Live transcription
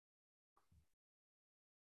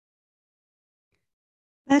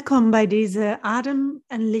Welkom bij deze adem-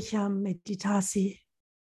 en lichaamsmeditatie.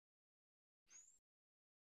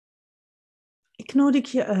 Ik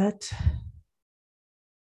nodig je uit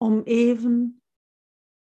om even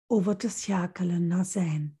over te schakelen naar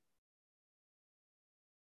zijn.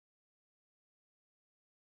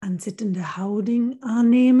 Een zittende houding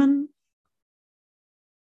aannemen.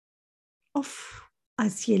 Of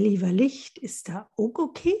als je liever ligt, is dat ook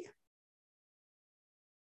oké.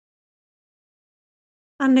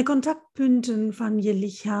 Aan de contactpunten van je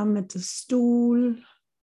lichaam met de stoel,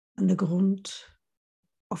 aan de grond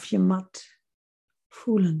of je mat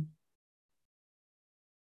voelen.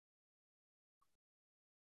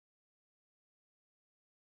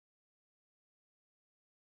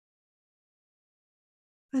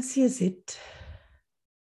 Als je zit,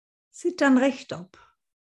 zit dan rechtop.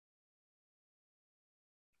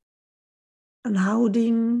 Een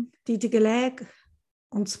houding die tegelijk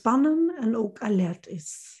ontspannen en ook alert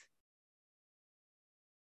is.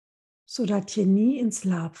 Zodat je niet in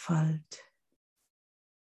slaap valt.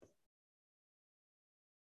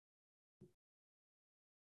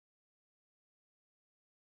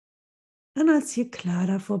 En als je klaar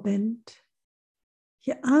daarvoor bent,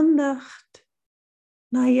 je aandacht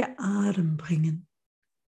naar je adem brengen.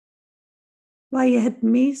 Waar je het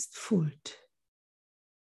meest voelt.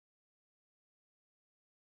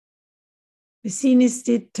 Misschien is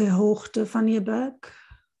dit de hoogte van je buik.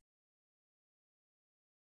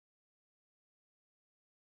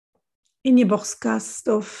 In je borstkast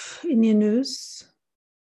of in je neus.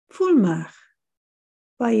 Voel maar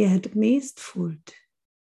waar je het meest voelt.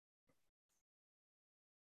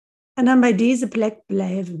 En dan bij deze plek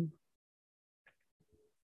blijven.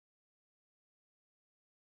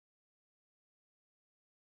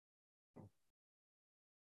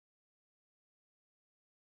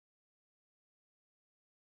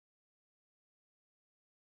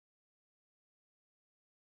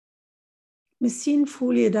 Misschien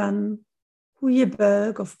voel je dan hoe je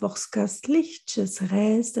buik of borstkast lichtjes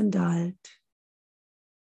rijst en daalt.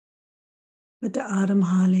 Met de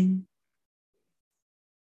ademhaling.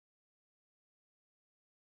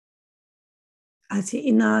 Als je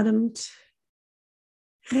inademt,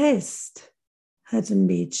 rijst het een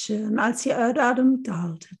beetje. En als je uitademt,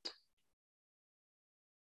 daalt het.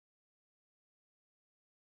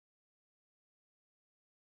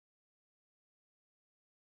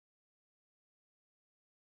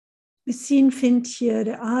 Misschien vind je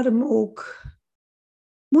de adem ook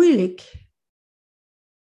moeilijk.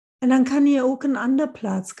 En dan kan je ook een andere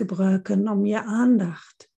plaats gebruiken om je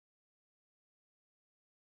aandacht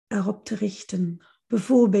erop te richten.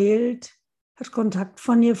 Bijvoorbeeld het contact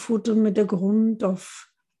van je voeten met de grond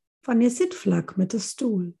of van je zitvlak met de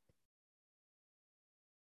stoel.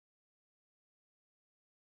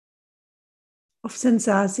 Of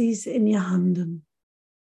sensaties in je handen.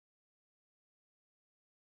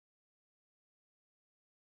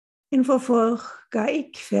 En vervolg ga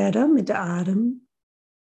ik verder met de adem.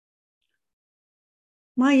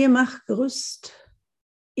 Maar je mag gerust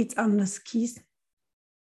iets anders kiezen.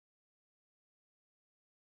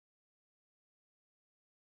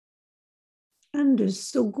 En dus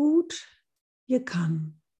zo goed je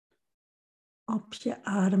kan op je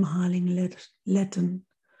ademhaling letten,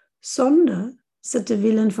 zonder ze te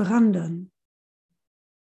willen veranderen.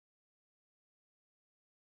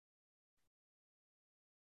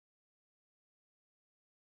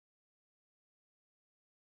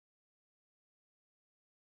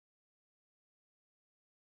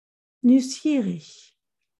 Nieuwsgierig.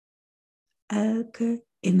 Elke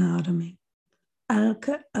inademing,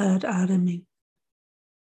 elke uitademing.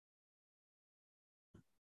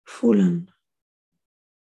 Voelen,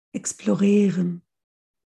 exploreren.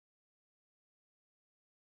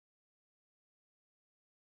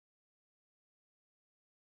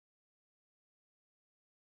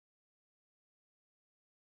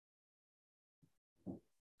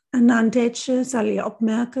 En na een tijdje zal je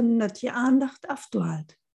opmerken dat je aandacht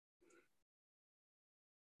afdwaalt.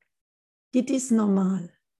 Dit is normaal.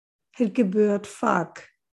 Het gebeurt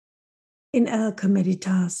vaak in elke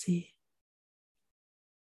meditatie.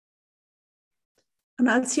 En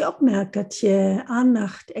als je opmerkt dat je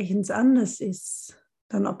aandacht ergens anders is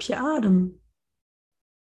dan op je adem,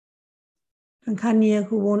 dan kan je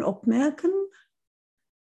gewoon opmerken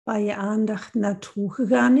waar je aandacht naartoe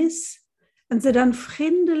gegaan is en ze dan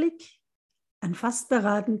vriendelijk en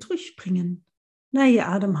vastberaden terugbrengen naar je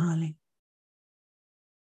ademhaling.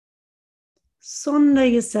 Zonder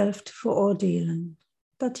jezelf te veroordelen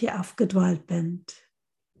dat je afgedwaald bent.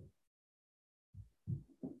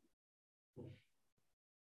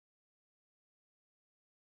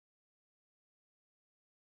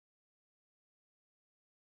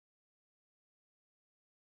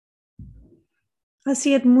 Als je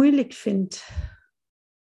het moeilijk vindt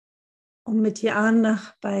om met je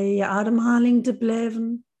aandacht bij je ademhaling te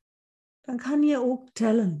blijven, dan kan je ook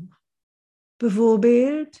tellen.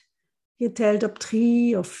 Bijvoorbeeld, je telt op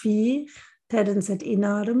 3 of 4 tijdens het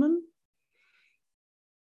inademen.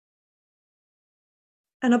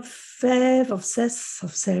 En op 5 of 6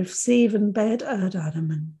 of zelfs 7 bij het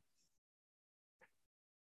uitademen.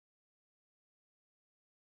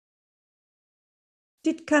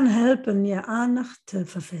 Dit kan helpen je aandacht te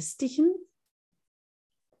vervestigen.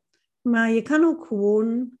 Maar je kan ook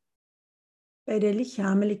gewoon bij de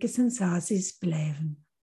lichamelijke sensaties blijven.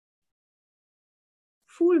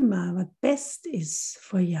 Voel maar wat best is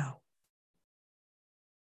voor jou.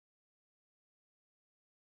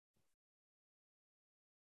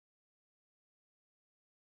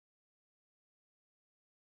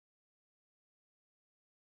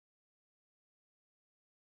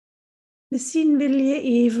 Misschien wil je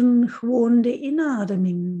even gewoon de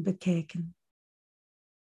inademing bekijken.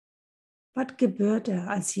 Wat gebeurt er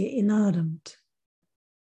als je inademt?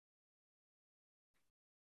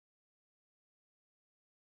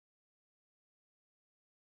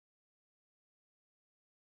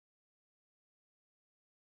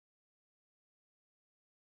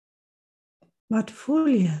 Wat voel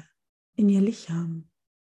je in je lichaam?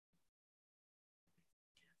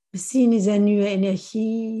 Misschien is er nieuwe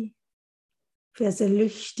energie, verse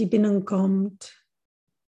lucht die binnenkomt.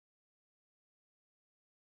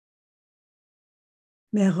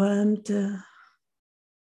 Meer ruimte.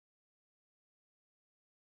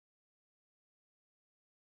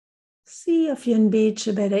 Zie of je een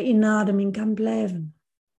beetje bij de inademing kan blijven.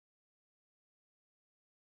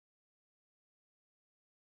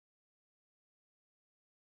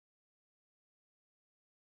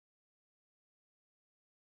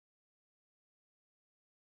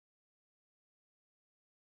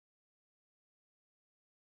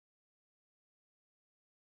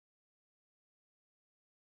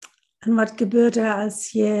 En wat gebeurt er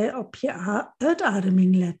als je op je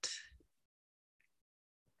uitademing let?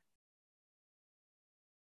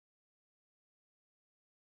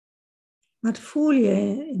 Wat voel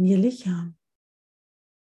je in je lichaam?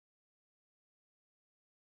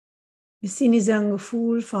 Misschien is er een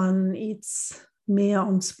gevoel van iets meer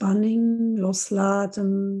ontspanning,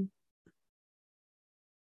 loslaten,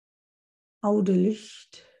 oude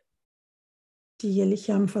lucht die je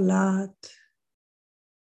lichaam verlaat.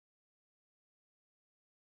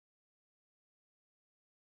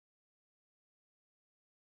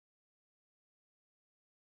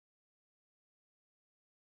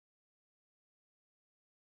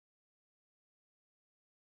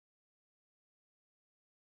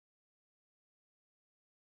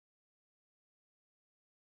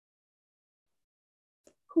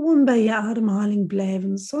 Gewoon bij je ademhaling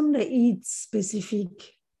blijven zonder iets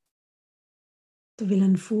specifiek te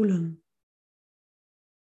willen voelen.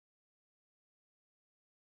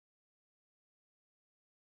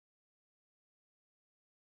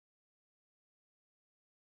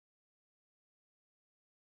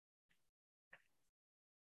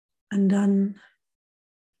 En dan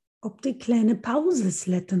op die kleine pauzes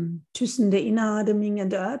letten tussen de inademing en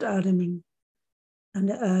de uitademing. En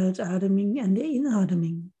de uitademing en de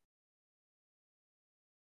inademing.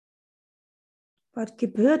 Wat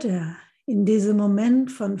gebeurt er in deze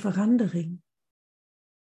moment van verandering?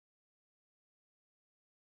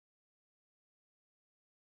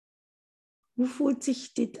 Hoe voelt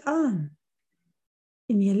zich dit aan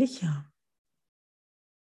in je lichaam?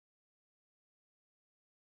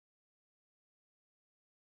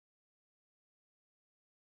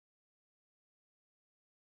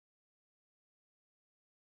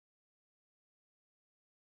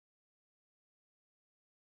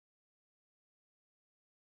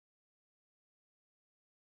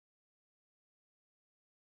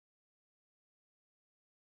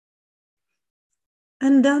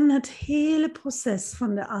 En dan het hele proces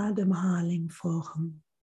van de ademhaling volgen.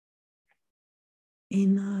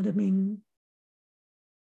 Inademing,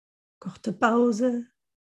 korte pauze,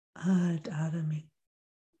 uitademing.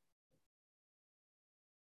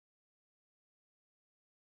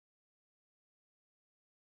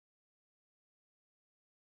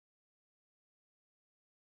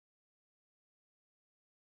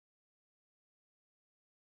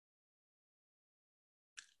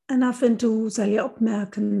 En af en toe zal je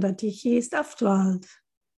opmerken dat je geest afdwaalt.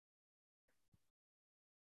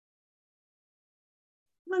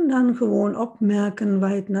 En dan gewoon opmerken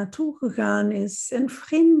waar het naartoe gegaan is en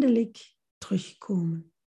vriendelijk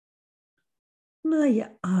terugkomen naar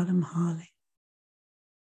je ademhaling.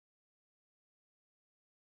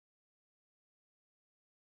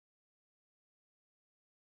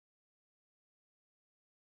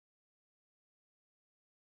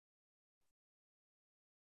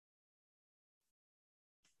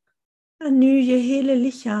 En nu je hele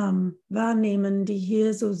lichaam waarnemen die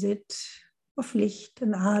hier zo zit of ligt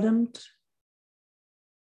en ademt.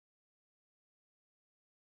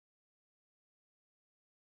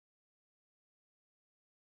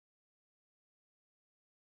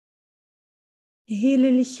 Je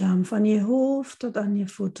hele lichaam, van je hoofd tot aan je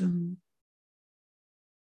voeten.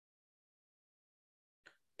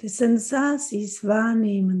 De sensaties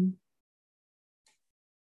waarnemen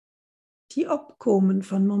die opkomen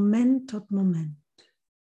van moment tot moment.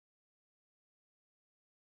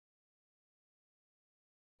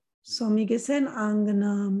 Sommige zijn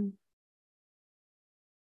aangenaam,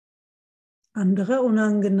 andere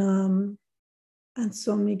onaangenaam en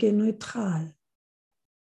sommige neutraal.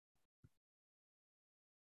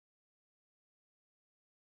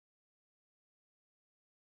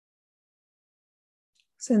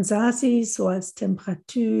 Sensaties zoals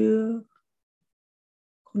temperatuur,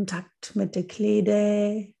 contact met de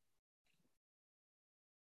kledij,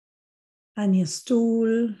 aan je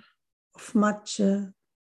stoel of matje.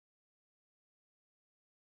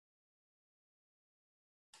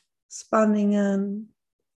 Spanningen,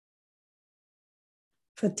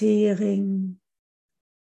 vertering,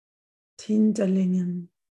 tintelingen.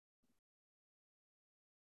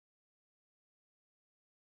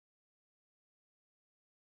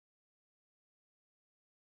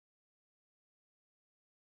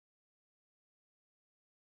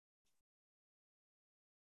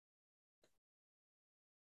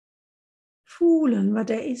 Voelen wat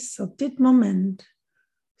er is op dit moment,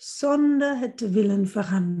 zonder het te willen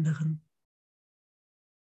veranderen.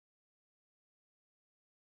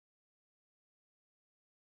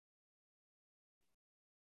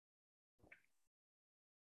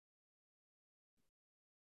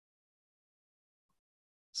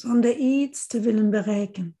 Zonder iets te willen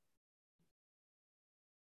bereiken.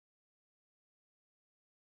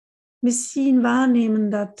 Misschien waarnemen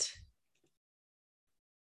dat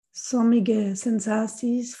sommige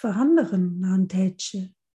sensaties veranderen na een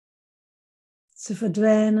tijdje. Ze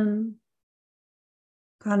verdwijnen,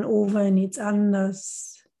 gaan over in iets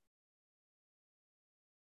anders,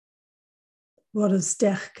 worden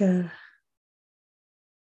sterker.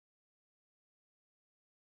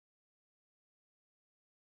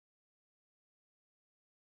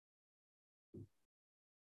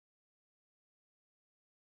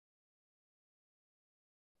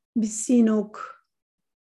 Misschien ook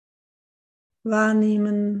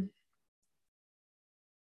waarnemen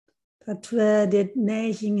dat we de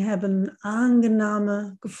neiging hebben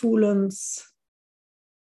aangename gevoelens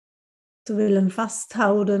te willen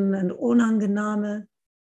vasthouden en onaangename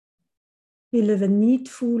willen we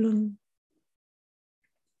niet voelen.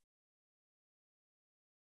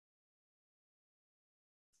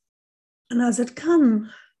 En als het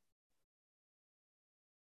kan,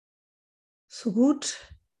 zo goed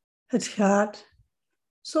het gaat,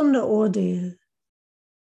 zonder oordeel.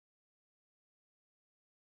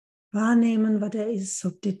 Waarnemen wat er is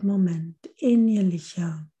op dit moment in je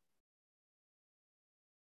lichaam.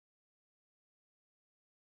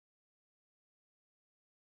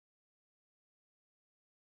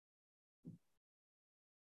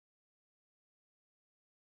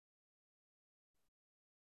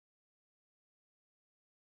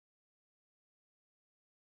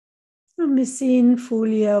 En misschien voel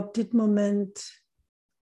je op dit moment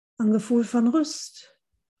een gevoel van rust.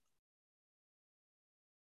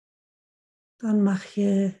 Dan mag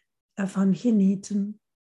je ervan genieten.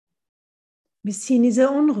 Misschien is er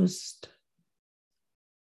onrust.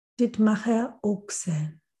 Dit mag er ook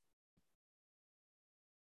zijn.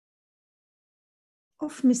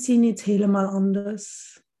 Of misschien iets helemaal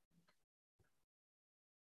anders.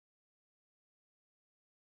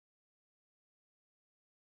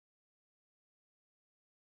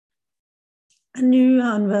 En nu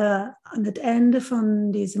gaan we aan het einde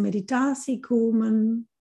van deze meditatie komen.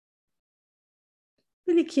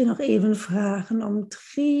 Wil ik je nog even vragen om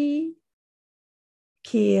 3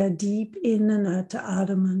 keer diep in en uit te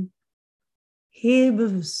ademen. Heel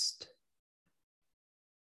bewust.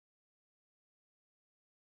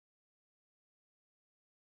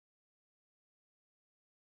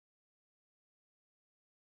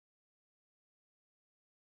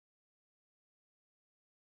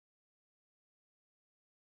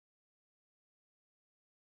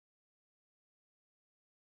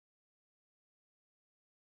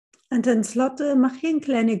 En tenslotte mag je een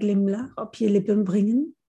kleine glimlach op je lippen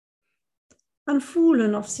brengen. En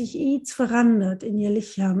voelen of zich iets verandert in je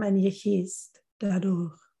lichaam en je geest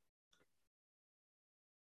daardoor.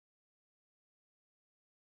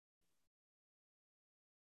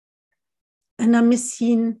 En dan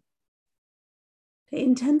misschien de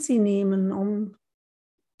intentie nemen om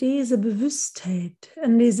deze bewustheid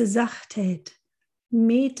en deze zachtheid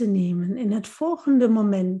mee te nemen in het volgende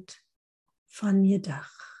moment van je dag.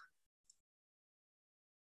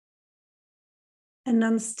 En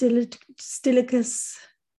dan stilletjes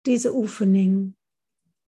deze oefening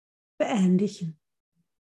beëindigen.